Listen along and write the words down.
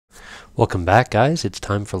Welcome back, guys. It's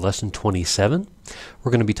time for Lesson 27.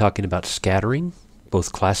 We're going to be talking about scattering,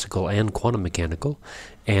 both classical and quantum mechanical,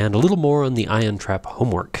 and a little more on the ion trap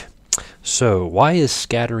homework. So, why is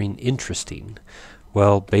scattering interesting?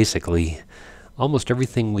 Well, basically, almost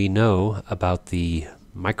everything we know about the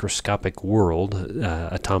microscopic world,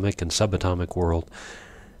 atomic and subatomic world,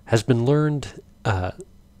 has been learned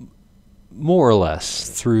more or less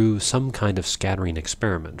through some kind of scattering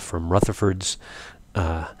experiment, from Rutherford's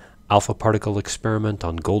alpha particle experiment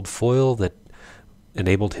on gold foil that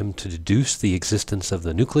enabled him to deduce the existence of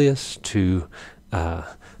the nucleus, to the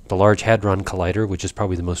Large Hadron Collider, which is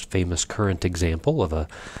probably the most famous current example of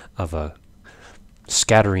a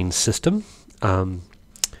scattering system.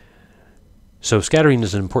 So scattering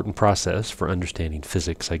is an important process for understanding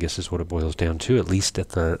physics, I guess is what it boils down to, at least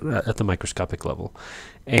at the microscopic level.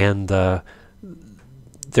 And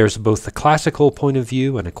there's both the classical point of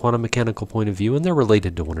view and a quantum mechanical point of view, and they're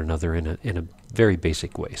related to one another in a very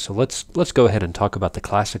basic way. So let's go ahead and talk about the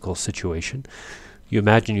classical situation. You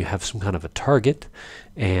imagine you have some kind of a target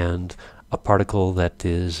and a particle that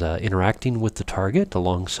is interacting with the target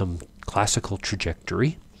along some classical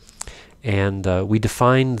trajectory, and we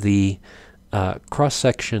define the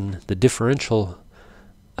cross-section, the differential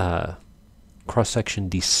cross-section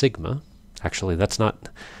d sigma. Actually, that's not.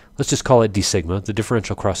 Let's just call it d sigma. The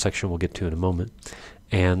differential cross-section we'll get to in a moment.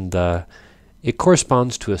 And it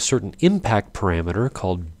corresponds to a certain impact parameter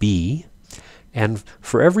called b. And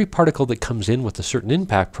for every particle that comes in with a certain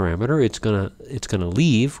impact parameter, it's gonna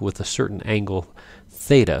leave with a certain angle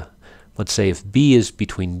theta. Let's say if b is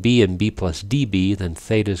between b and b plus db, then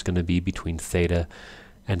theta is going to be between theta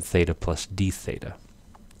and theta plus d theta.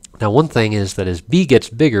 Now, one thing is that as b gets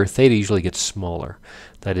bigger, theta usually gets smaller.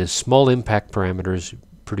 That is, small impact parameters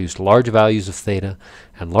produce large values of theta,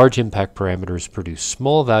 and large impact parameters produce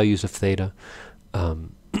small values of theta.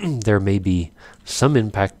 There may be some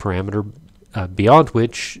impact parameter beyond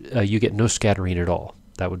which you get no scattering at all.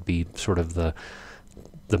 That would be sort of the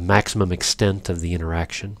maximum extent of the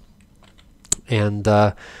interaction. And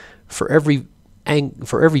for every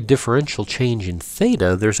differential change in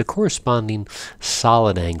theta, there's a corresponding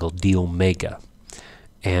solid angle d omega.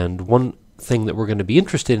 And one thing that we're going to be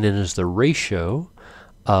interested in is the ratio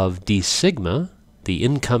of d sigma, the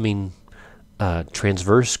incoming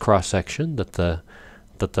transverse cross-section that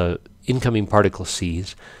the incoming particle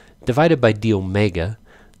sees, divided by d omega,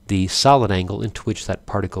 the solid angle into which that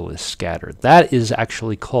particle is scattered. That is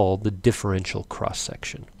actually called the differential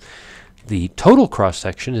cross-section. The total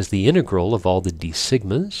cross-section is the integral of all the d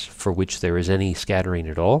sigmas for which there is any scattering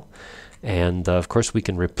at all. And of course we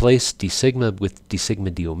can replace d sigma with d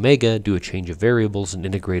sigma d omega, do a change of variables, and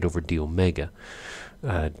integrate over d omega.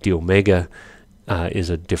 D omega is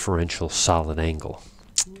a differential solid angle.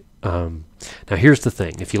 Now here's the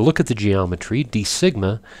thing. If you look at the geometry, d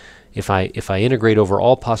sigma, if I integrate over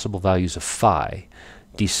all possible values of phi,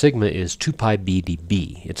 d sigma is 2 pi b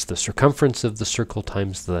db. It's the circumference of the circle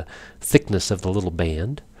times the thickness of the little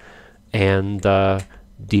band. And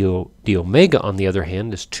d omega, on the other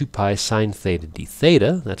hand, is 2 pi sine theta d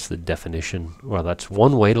theta. That's the definition. Well, that's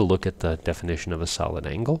one way to look at the definition of a solid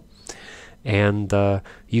angle. And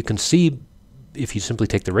you can see, if you simply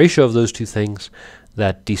take the ratio of those two things,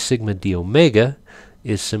 that d sigma d omega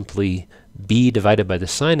is simply b divided by the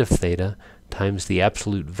sine of theta times the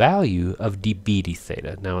absolute value of db d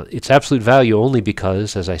theta. Now, it's absolute value only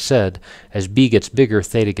because, as I said, as b gets bigger,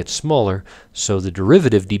 theta gets smaller, so the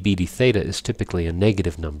derivative db d theta is typically a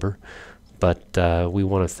negative number, but we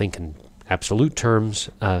want to think in absolute terms,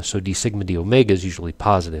 so d sigma d omega is usually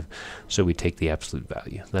positive, so we take the absolute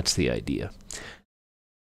value. That's the idea.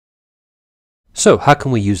 So how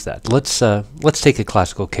can we use that? Let's take a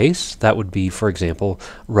classical case. That would be, for example,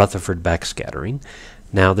 Rutherford backscattering.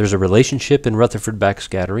 Now, there's a relationship in Rutherford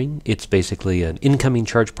backscattering. It's basically an incoming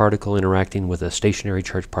charged particle interacting with a stationary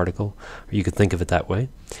charged particle, or you could think of it that way,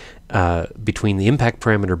 between the impact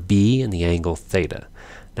parameter b and the angle theta.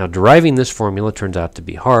 Now, deriving this formula turns out to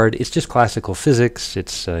be hard. It's just classical physics.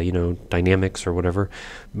 It's dynamics or whatever,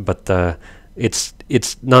 but it's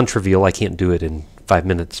non-trivial. I can't do it in 5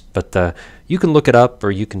 minutes, but you can look it up,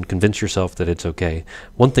 or you can convince yourself that it's okay.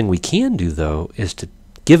 One thing we can do, though, is to,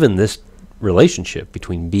 given this relationship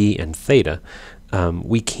between b and theta,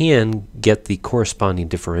 we can get the corresponding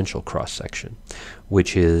differential cross-section,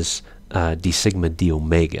 which is d sigma d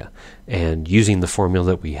omega, and using the formula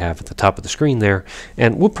that we have at the top of the screen there,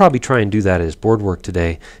 and we'll probably try and do that as board work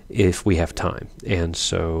today if we have time, and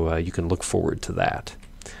so you can look forward to that.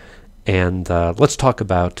 And let's talk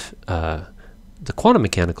about the quantum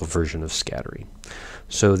mechanical version of scattering.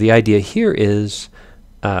 So the idea here is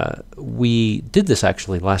we did this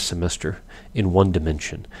actually last semester in one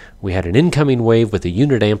dimension. We had an incoming wave with a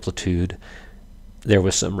unit amplitude. There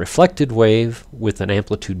was some reflected wave with an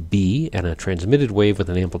amplitude B and a transmitted wave with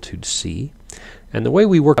an amplitude C. And the way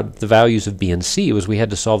we worked out the values of B and C was we had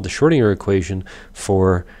to solve the Schrödinger equation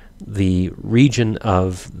for the region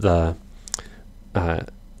of the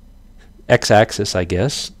x-axis, I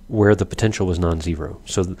guess, where the potential was non-zero.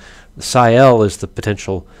 So the psi L is the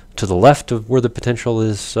potential to the left of where the potential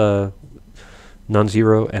is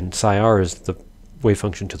non-zero, and psi R is the wave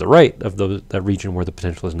function to the right of that region where the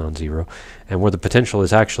potential is non-zero. And where the potential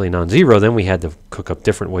is actually non-zero, then we had to cook up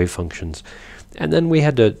different wave functions. And then we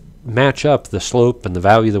had to match up the slope and the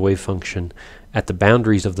value of the wave function at the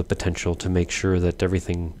boundaries of the potential to make sure that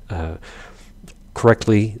everything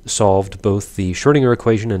correctly solved both the Schrödinger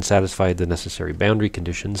equation and satisfied the necessary boundary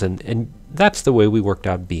conditions. And that's the way we worked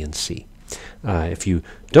out B and C. If you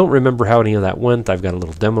don't remember how any of that went, I've got a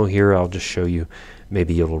little demo here. I'll just show you.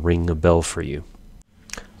 Maybe it'll ring a bell for you.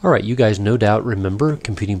 All right, you guys no doubt remember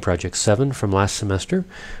Computing Project 7 from last semester.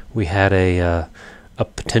 We had a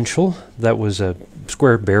potential that was a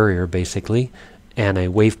square barrier, basically, and a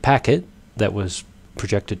wave packet that was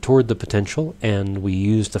projected toward the potential, and we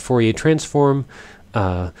used the Fourier transform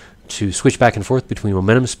to switch back and forth between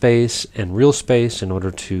momentum space and real space in order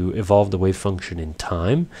to evolve the wave function in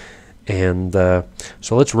time. And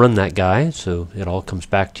so let's run that guy so it all comes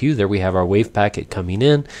back to you. There we have our wave packet coming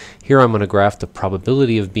in. Here I'm going to graph the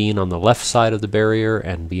probability of being on the left side of the barrier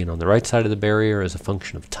and being on the right side of the barrier as a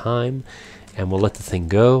function of time. And we'll let the thing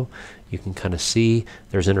go. You can kind of see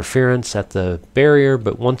there's interference at the barrier,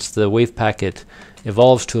 but once the wave packet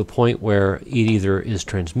evolves to a point where it either is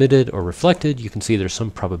transmitted or reflected, you can see there's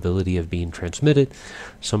some probability of being transmitted,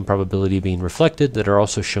 some probability of being reflected that are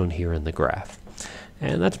also shown here in the graph.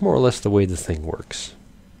 And that's more or less the way the thing works.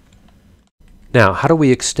 Now, how do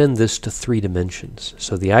we extend this to 3 dimensions?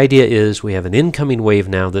 So the idea is we have an incoming wave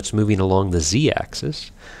now that's moving along the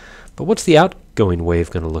z-axis, but what's the outgoing wave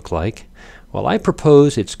going to look like? Well, I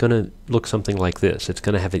propose it's going to look something like this. It's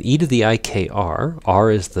going to have an e to the ikr.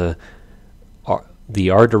 R is the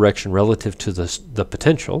r direction relative to the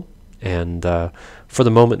potential, and for the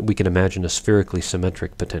moment we can imagine a spherically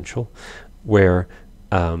symmetric potential where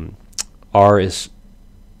r is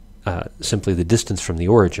simply the distance from the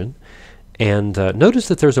origin. And notice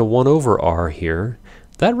that there's a 1 over r here.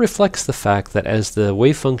 That reflects the fact that as the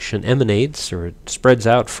wave function emanates or it spreads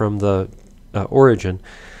out from the origin,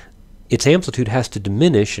 its amplitude has to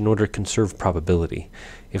diminish in order to conserve probability.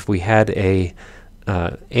 If we had a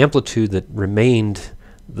amplitude that remained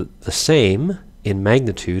the same in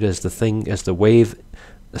magnitude as the wave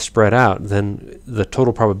spread out, then the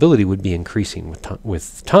total probability would be increasing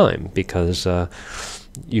with time, because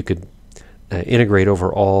you could integrate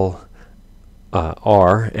over all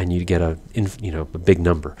r and you'd get a big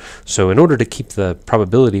number. So in order to keep the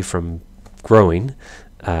probability from growing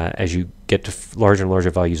as you get to larger and larger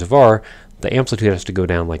values of r, the amplitude has to go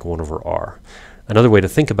down like 1 over r. Another way to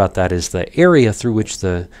think about that is the area through which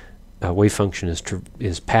the wave function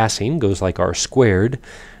is passing goes like r squared.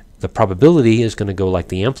 The probability is going to go like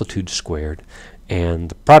the amplitude squared, and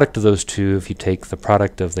the product of those two, if you take the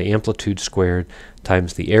product of the amplitude squared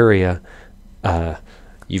times the area,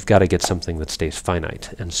 you've got to get something that stays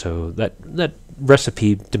finite. And so that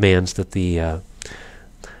recipe demands that the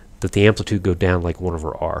amplitude go down like 1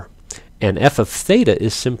 over r. And f of theta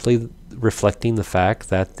is simply reflecting the fact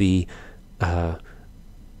that the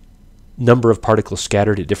number of particles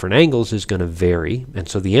scattered at different angles is going to vary, and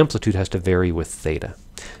so the amplitude has to vary with theta.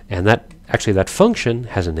 And that function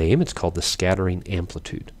has a name. It's called the scattering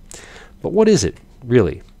amplitude. But what is it,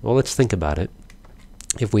 really? Well, let's think about it.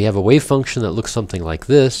 If we have a wave function that looks something like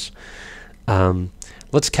this,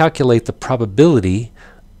 let's calculate the probability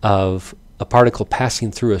of a particle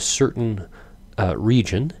passing through a certain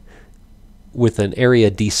region with an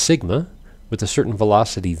area d sigma with a certain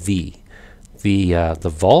velocity v. The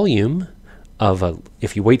volume of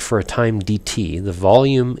if you wait for a time dt, the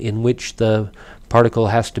volume in which the particle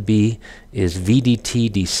has to be is v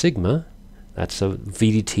dt d sigma. That's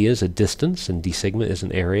v dt is a distance and d sigma is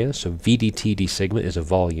an area, so v dt d sigma is a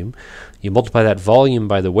volume. You multiply that volume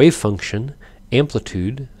by the wave function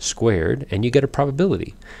amplitude squared and you get a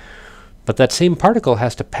probability. But that same particle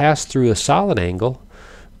has to pass through a solid angle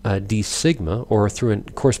d sigma, or through a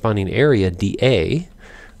corresponding area dA,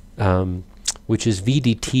 which is v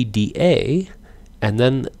dt dA, and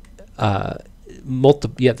then that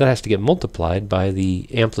has to get multiplied by the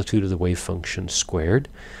amplitude of the wave function squared.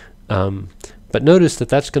 But notice that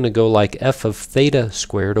that's going to go like f of theta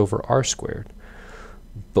squared over r squared.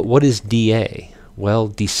 But what is dA? Well,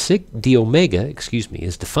 d omega,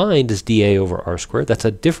 is defined as dA over r squared. That's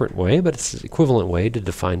a different way, but it's an equivalent way to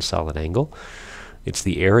define solid angle. It's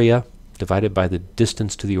the area divided by the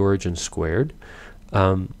distance to the origin squared.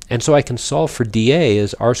 And so I can solve for dA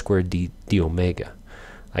as r squared d omega.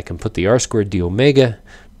 I can put the r squared d omega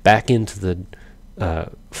back into the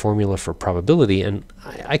formula for probability, and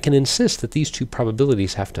I can insist that these two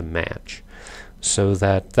probabilities have to match. So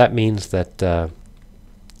that means that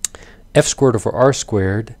f squared over r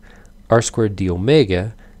squared d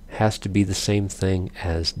omega has to be the same thing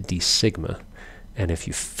as d sigma. And if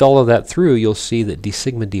you follow that through, you'll see that d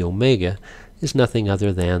sigma d omega is nothing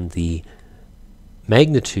other than the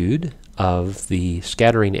magnitude of the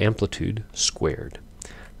scattering amplitude squared.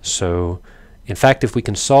 So, in fact, if we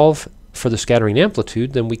can solve for the scattering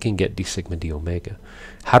amplitude, then we can get d sigma d omega.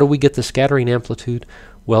 How do we get the scattering amplitude?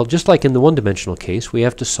 Well, just like in the one-dimensional case, we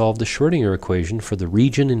have to solve the Schrödinger equation for the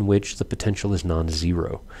region in which the potential is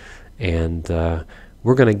non-zero. And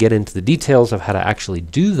we're going to get into the details of how to actually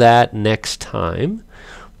do that next time.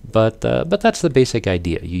 But that's the basic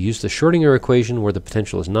idea. You use the Schrödinger equation where the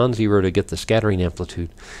potential is non-zero to get the scattering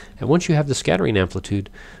amplitude. And once you have the scattering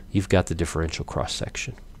amplitude, you've got the differential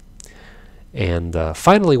cross-section. And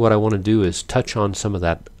finally, what I want to do is touch on some of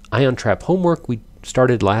that ion trap homework we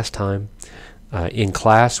started last time. In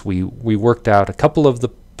class, we worked out a couple of the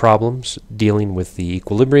problems dealing with the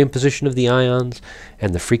equilibrium position of the ions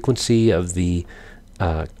and the frequency of the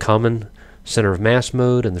common center of mass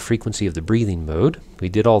mode and the frequency of the breathing mode. We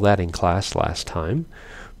did all that in class last time,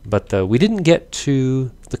 but we didn't get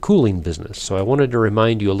to the cooling business, so I wanted to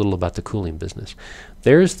remind you a little about the cooling business.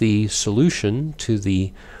 There's the solution to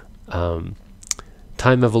the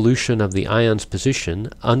time evolution of the ion's position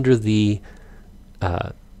under the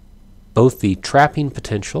both the trapping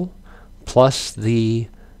potential plus the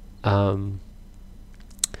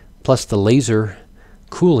laser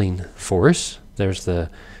cooling force. There's the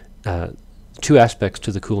two aspects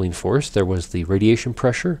to the cooling force. There was the radiation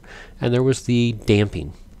pressure and there was the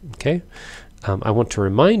damping. Okay, I want to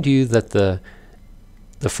remind you that the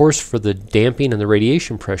force for the damping and the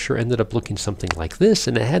radiation pressure ended up looking something like this,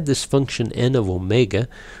 and it had this function n of omega,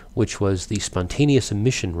 which was the spontaneous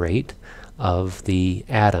emission rate of the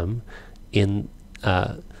atom in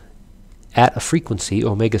at a frequency,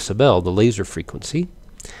 omega sub L, the laser frequency.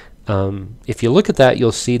 If you look at that,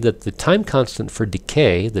 you'll see that the time constant for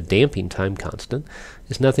decay, the damping time constant,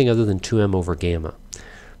 is nothing other than 2m over gamma.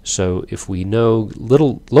 So if we know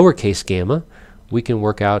lowercase gamma, we can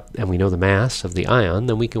work out, and we know the mass of the ion,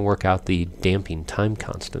 then we can work out the damping time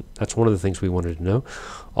constant. That's one of the things we wanted to know.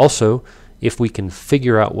 Also, if we can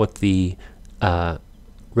figure out what the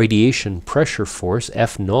radiation pressure force,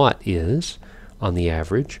 F naught, is on the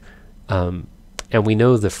average, and we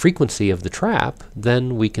know the frequency of the trap,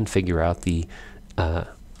 then we can figure out the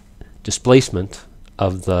displacement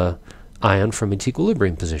of the ion from its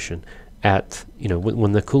equilibrium position at,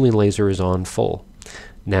 when the cooling laser is on full.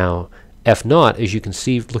 Now, F naught, as you can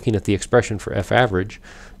see looking at the expression for F average,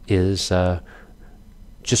 is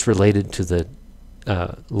just related to the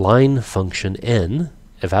line function n,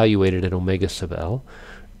 evaluated at omega sub L,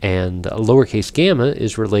 and lowercase gamma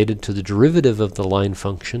is related to the derivative of the line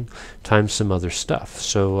function times some other stuff.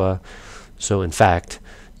 So in fact,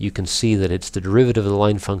 you can see that it's the derivative of the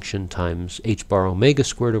line function times h bar omega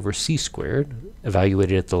squared over c squared,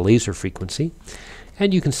 evaluated at the laser frequency.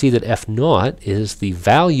 And you can see that F naught is the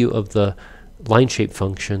value of the line shape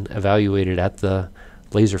function evaluated at the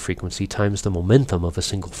laser frequency times the momentum of a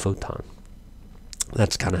single photon.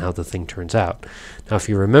 That's kind of how the thing turns out. Now, if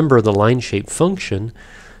you remember, the line shape function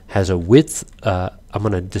has a width, I'm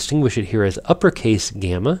going to distinguish it here as uppercase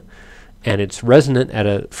gamma, and it's resonant at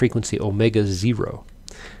a frequency omega 0.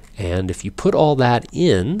 And if you put all that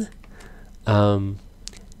in,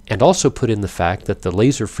 and also put in the fact that the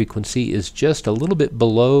laser frequency is just a little bit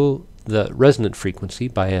below the resonant frequency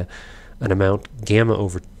by an amount gamma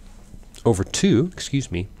over 2,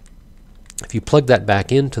 if you plug that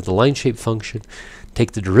back into the line shape function,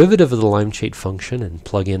 take the derivative of the line shape function and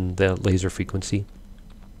plug in the laser frequency,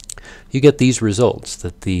 you get these results,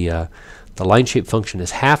 that the line shape function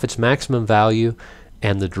is half its maximum value,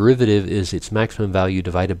 and the derivative is its maximum value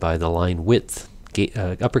divided by the line width,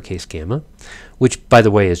 uppercase gamma, which, by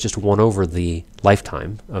the way, is just 1 over the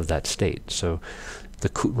lifetime of that state. So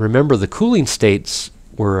remember, the cooling states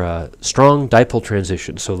were strong dipole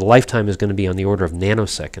transitions, so the lifetime is going to be on the order of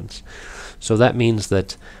nanoseconds. So that means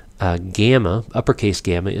that gamma, uppercase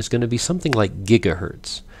gamma, is going to be something like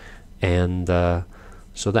gigahertz. And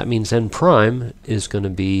so that means n prime is going to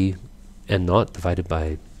be n naught divided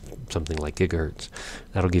by something like gigahertz.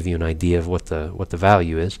 That'll give you an idea of what the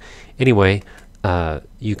value is. Anyway,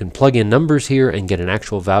 you can plug in numbers here and get an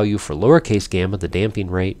actual value for lowercase gamma, the damping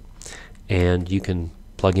rate, and you can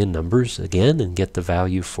plug in numbers again and get the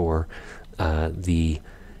value for the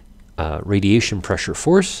radiation pressure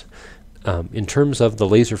force in terms of the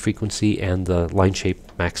laser frequency and the line shape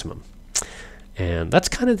maximum. And that's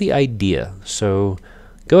kind of the idea. So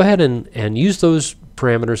go ahead and use those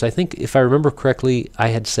parameters. I think if I remember correctly, I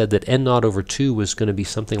had said that n0 over 2 was going to be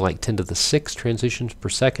something like 10 to the 6 transitions per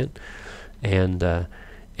second. And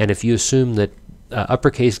if you assume that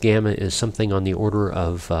uppercase gamma is something on the order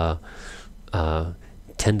of 10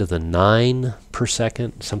 to the 9 per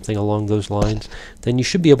second, something along those lines, then you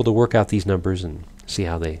should be able to work out these numbers and see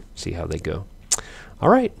how they go. All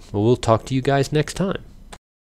right, well, we'll talk to you guys next time.